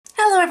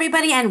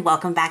everybody, and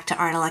welcome back to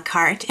Art a la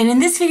Carte. And in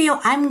this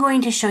video I'm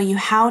going to show you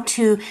how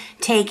to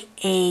take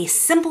a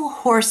simple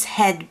horse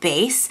head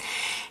base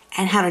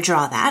and how to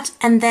draw that,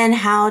 and then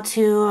how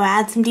to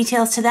add some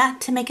details to that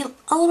to make it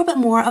a little bit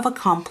more of a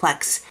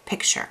complex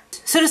picture.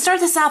 So to start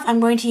this off, I'm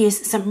going to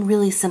use some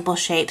really simple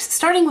shapes,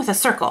 starting with a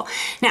circle.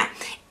 Now,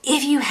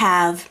 if you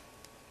have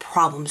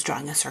problems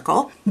drawing a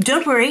circle,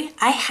 don't worry,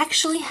 I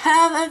actually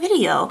have a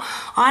video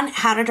on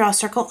how to draw a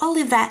circle. I'll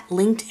leave that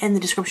linked in the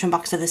description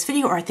box of this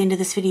video, or at the end of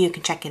this video you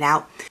can check it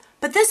out.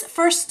 But this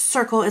first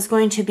circle is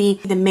going to be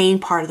the main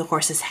part of the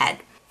horse's head.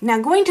 Now,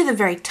 going to the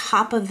very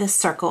top of this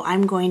circle,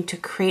 I'm going to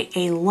create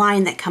a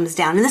line that comes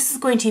down, and this is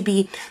going to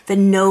be the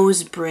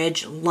nose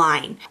bridge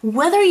line.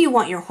 Whether you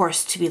want your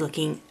horse to be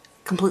looking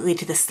completely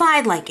to the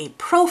side like a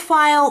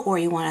profile, or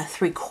you want a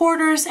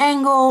 3/4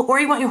 angle, or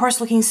you want your horse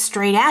looking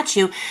straight at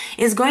you,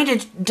 is going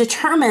to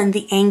determine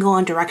the angle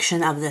and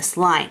direction of this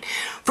line.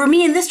 For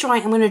me in this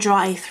drawing, I'm going to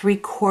draw a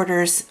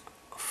 3/4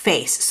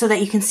 face so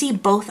that you can see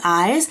both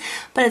eyes,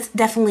 but it's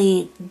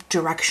definitely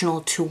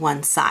directional to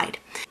one side.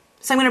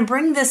 So I'm going to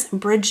bring this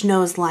bridge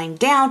nose line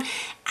down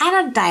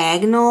at a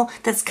diagonal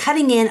that's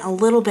cutting in a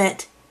little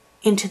bit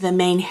into the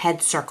main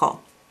head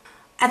circle.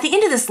 At the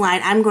end of this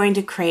line, I'm going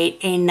to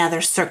create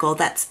another circle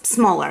that's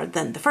smaller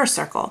than the first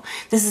circle.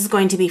 This is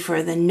going to be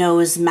for the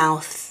nose,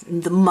 mouth,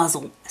 the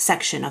muzzle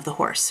section of the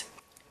horse.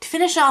 To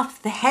finish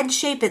off the head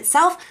shape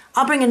itself,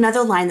 I'll bring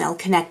another line that will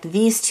connect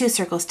these two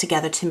circles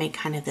together to make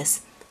kind of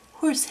this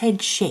horse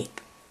head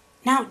shape.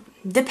 Now,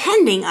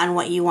 depending on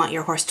what you want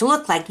your horse to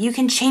look like, you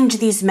can change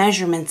these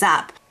measurements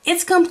up.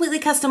 It's completely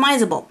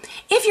customizable.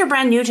 If you're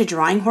brand new to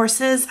drawing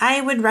horses, I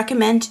would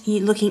recommend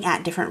you looking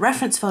at different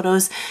reference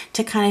photos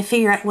to kind of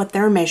figure out what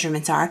their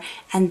measurements are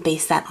and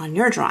base that on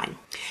your drawing.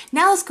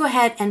 Now let's go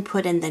ahead and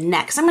put in the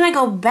neck. So I'm going to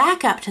go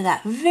back up to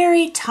that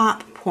very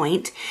top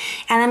point,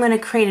 and I'm going to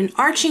create an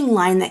arching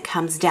line that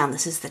comes down.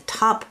 This is the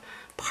top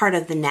part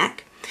of the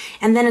neck.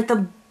 And then at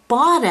the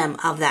bottom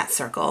of that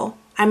circle,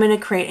 I'm going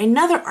to create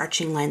another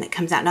arching line that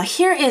comes out. Now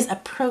here is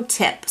a pro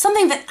tip,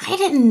 something that I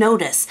didn't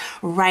notice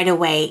right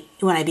away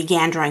when I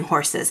began drawing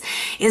horses,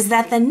 is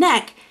that the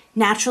neck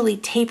naturally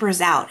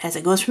tapers out as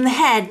it goes from the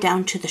head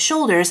down to the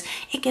shoulders.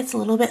 It gets a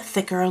little bit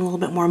thicker and a little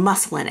bit more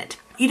muscle in it.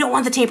 You don't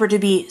want the taper to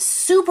be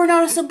super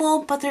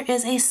noticeable, but there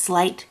is a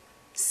slight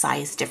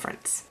size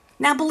difference.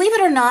 Now, believe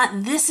it or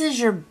not, this is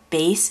your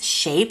base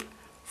shape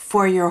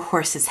for your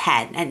horse's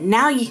head. And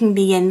now you can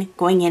begin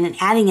going in and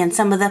adding in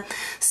some of the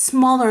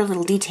smaller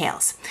little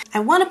details. I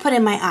want to put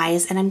in my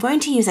eyes, and I'm going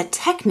to use a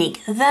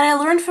technique that I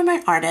learned from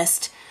an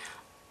artist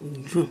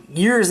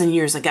years and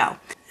years ago.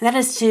 That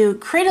is to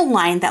create a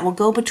line that will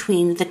go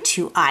between the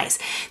two eyes.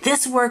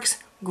 This works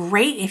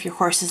great if your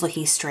horse is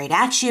looking straight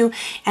at you,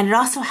 and it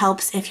also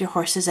helps if your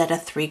horse is at a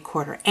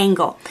 3/4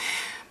 angle.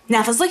 Now,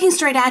 if it's looking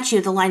straight at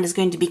you, the line is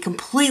going to be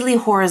completely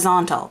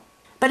horizontal.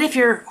 But if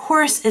your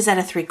horse is at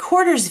a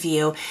 3/4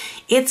 view,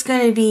 it's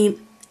going to be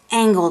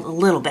angled a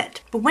little bit.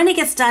 But when it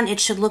gets done,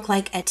 it should look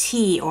like a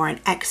T or an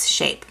X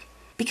shape.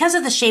 Because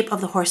of the shape of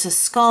the horse's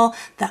skull,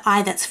 the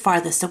eye that's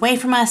farthest away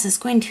from us is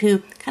going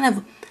to kind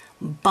of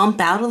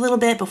bump out a little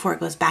bit before it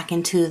goes back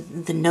into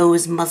the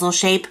nose muzzle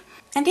shape.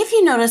 And if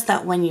you notice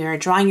that when you're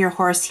drawing your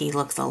horse, he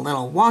looks a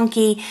little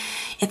wonky,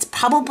 it's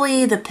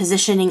probably the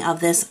positioning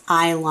of this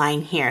eye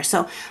line here.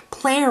 So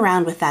play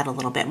around with that a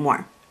little bit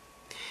more.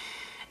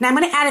 Now I'm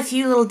going to add a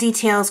few little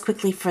details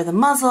quickly for the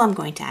muzzle. I'm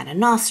going to add a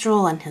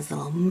nostril and his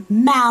little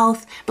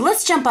mouth. But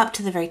let's jump up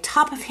to the very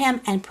top of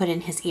him and put in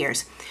his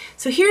ears.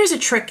 So here's a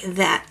trick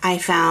that I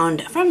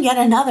found from yet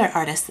another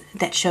artist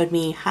that showed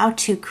me how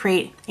to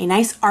create a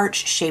nice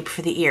arch shape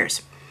for the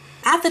ears.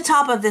 At the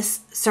top of this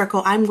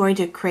circle, I'm going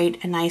to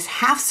create a nice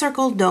half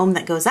circle dome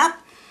that goes up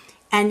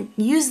and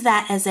use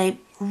that as a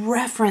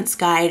reference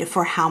guide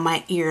for how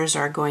my ears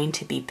are going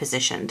to be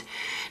positioned.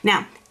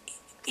 Now,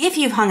 if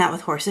you've hung out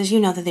with horses, you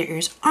know that their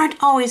ears aren't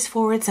always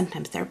forward.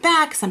 Sometimes they're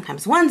back,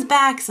 sometimes one's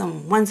back,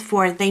 one's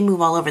forward. They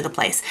move all over the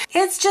place.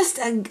 It's just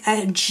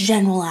a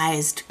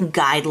generalized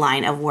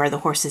guideline of where the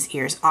horse's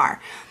ears are.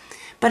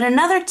 But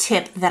another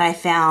tip that I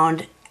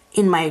found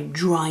in my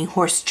drawing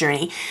horse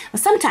journey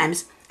was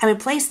sometimes I would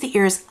place the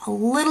ears a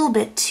little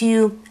bit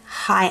too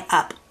high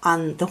up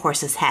on the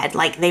horse's head,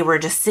 like they were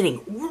just sitting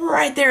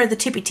right there at the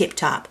tippy tip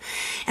top.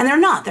 And they're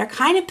not. They're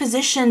kind of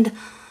positioned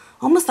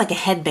almost like a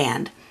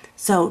headband.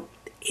 So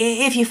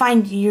if you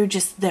find the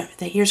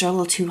ears are a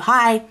little too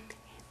high,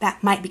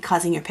 that might be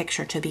causing your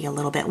picture to be a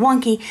little bit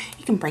wonky.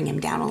 You can bring them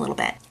down a little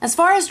bit. As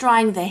far as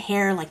drawing the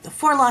hair, like the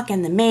forelock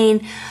and the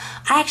mane,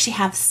 I actually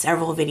have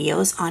several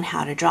videos on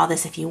how to draw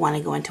this if you want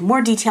to go into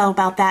more detail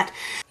about that.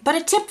 But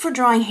a tip for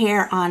drawing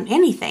hair on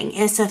anything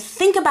is to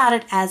think about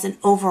it as an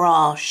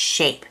overall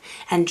shape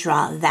and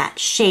draw that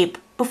shape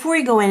before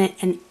you go in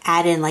and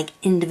add in like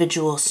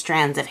individual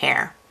strands of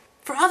hair.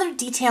 For other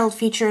detailed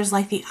features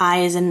like the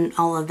eyes and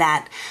all of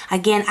that,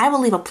 again, I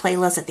will leave a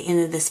playlist at the end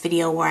of this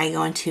video where I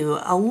go into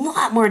a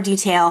lot more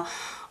detail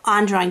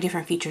on drawing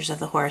different features of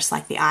the horse,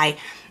 like the eye.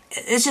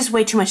 It's just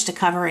way too much to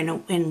cover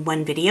in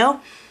one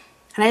video.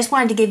 And I just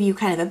wanted to give you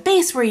kind of a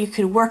base where you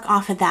could work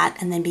off of that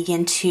and then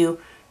begin to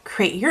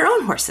create your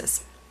own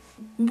horses.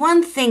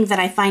 One thing that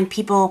I find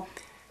people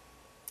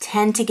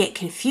tend to get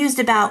confused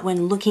about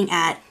when looking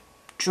at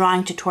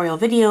drawing tutorial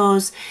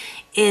videos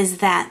is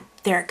that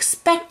they're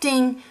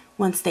expecting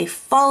once they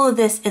follow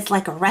this, it's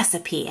like a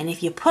recipe. And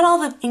if you put all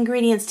the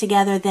ingredients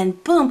together, then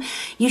boom,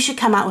 you should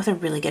come out with a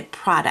really good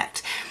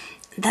product.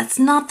 That's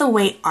not the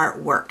way art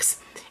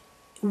works.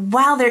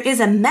 While there is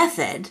a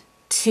method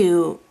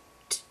to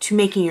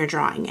making your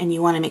drawing, and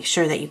you want to make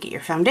sure that you get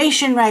your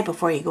foundation right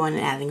before you go in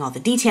and adding all the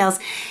details,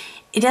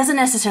 it doesn't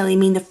necessarily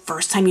mean the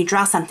first time you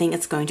draw something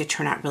it's going to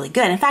turn out really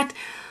good. In fact,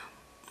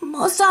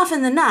 most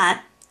often than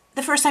not,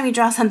 the first time you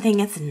draw something,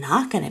 it's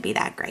not going to be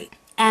that great.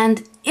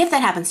 And if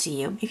that happens to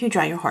you, if you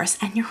draw your horse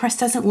and your horse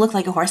doesn't look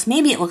like a horse,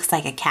 maybe it looks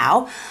like a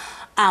cow,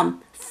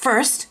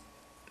 first,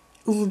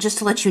 just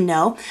to let you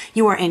know,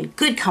 you are in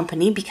good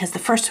company, because the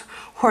first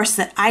horse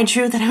that I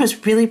drew that I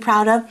was really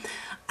proud of,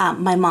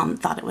 my mom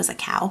thought it was a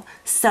cow.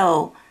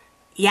 So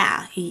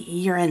yeah,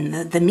 you're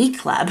in the me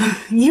club.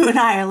 You and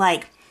I are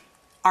like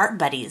art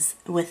buddies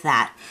with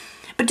that.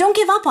 But don't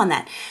give up on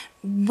that.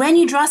 When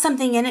you draw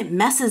something and it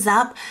messes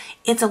up,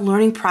 it's a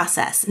learning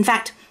process. In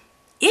fact,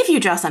 if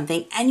you draw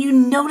something and you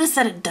notice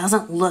that it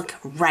doesn't look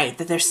right,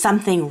 that there's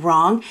something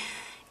wrong,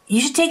 you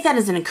should take that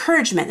as an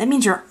encouragement. That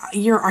means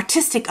your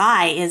artistic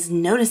eye is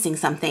noticing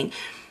something,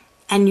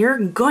 and you're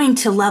going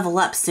to level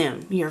up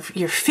soon. You're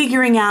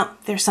figuring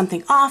out there's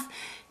something off.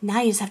 Now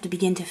you just have to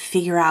begin to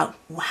figure out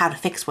how to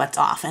fix what's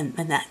off, and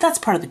that's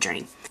part of the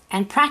journey.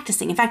 And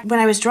practicing. In fact, when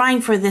I was drawing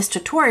for this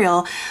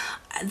tutorial,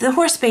 the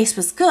horse base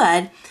was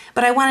good,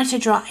 but I wanted to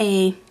draw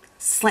a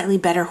slightly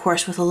better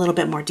horse with a little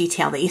bit more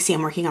detail that you see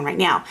I'm working on right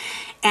now.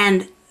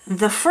 And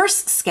the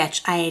first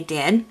sketch I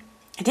didn't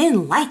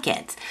like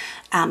it.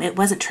 It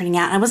wasn't turning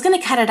out. I was going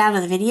to cut it out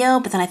of the video,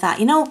 but then I thought,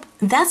 you know,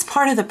 that's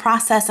part of the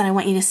process, and I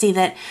want you to see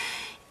that,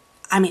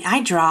 I mean,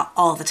 I draw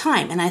all the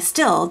time, and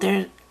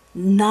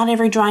not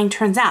every drawing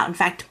turns out. In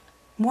fact,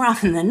 more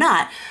often than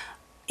not,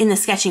 in the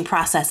sketching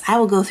process, I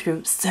will go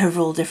through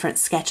several different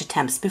sketch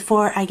attempts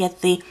before I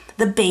get the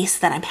base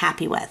that I'm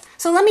happy with.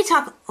 So let me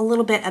talk a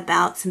little bit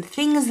about some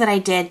things that I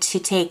did to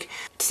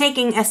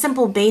taking a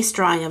simple base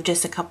drawing of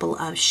just a couple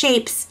of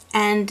shapes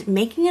and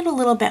making it a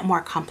little bit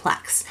more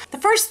complex. The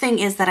first thing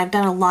is that I've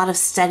done a lot of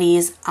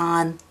studies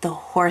on the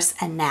horse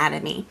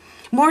anatomy,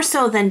 more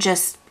so than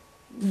just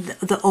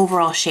the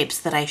overall shapes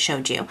that I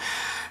showed you.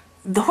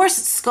 The horse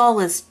skull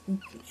is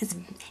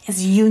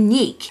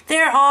unique.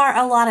 There are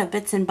a lot of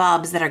bits and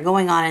bobs that are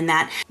going on in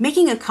that.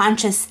 Making a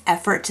conscious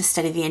effort to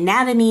study the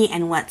anatomy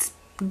and what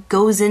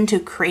goes into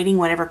creating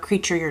whatever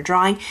creature you're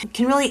drawing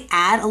can really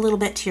add a little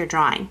bit to your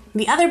drawing.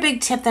 The other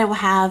big tip that I will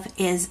have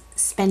is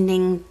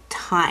spending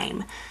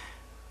time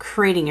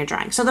creating your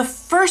drawing. So the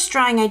first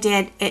drawing I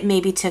did, it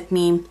maybe took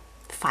me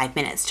 5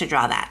 minutes to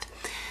draw that.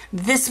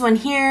 This one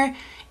here,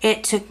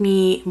 it took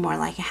me more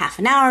like a half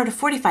an hour to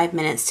 45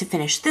 minutes to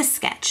finish this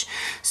sketch.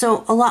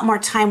 So a lot more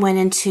time went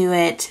into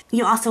it.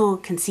 You also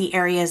can see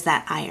areas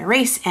that I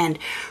erase and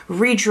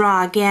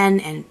redraw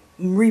again and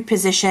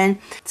reposition.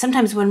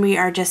 Sometimes when we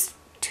are just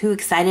too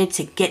excited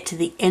to get to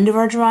the end of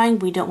our drawing,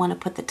 we don't want to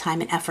put the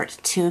time and effort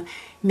to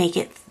make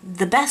it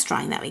the best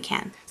drawing that we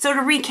can. So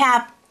to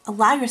recap,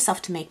 allow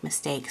yourself to make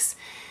mistakes.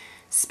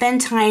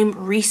 Spend time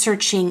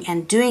researching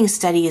and doing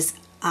studies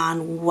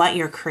on what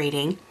you're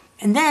creating.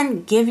 And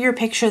then give your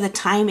picture the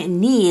time it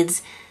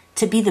needs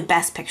to be the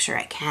best picture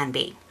it can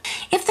be.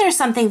 If there's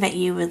something that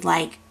you would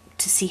like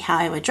to see how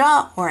I would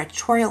draw or a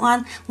tutorial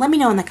on, let me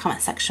know in the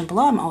comment section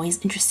below. I'm always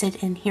interested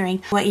in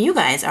hearing what you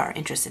guys are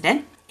interested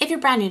in. If you're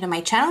brand new to my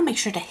channel, make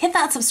sure to hit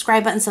that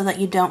subscribe button so that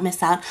you don't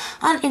miss out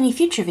on any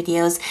future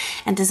videos.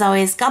 And as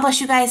always, God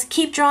bless you guys,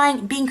 keep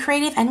drawing, being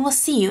creative, and we'll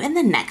see you in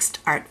the next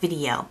art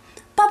video.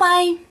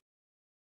 Bye-bye!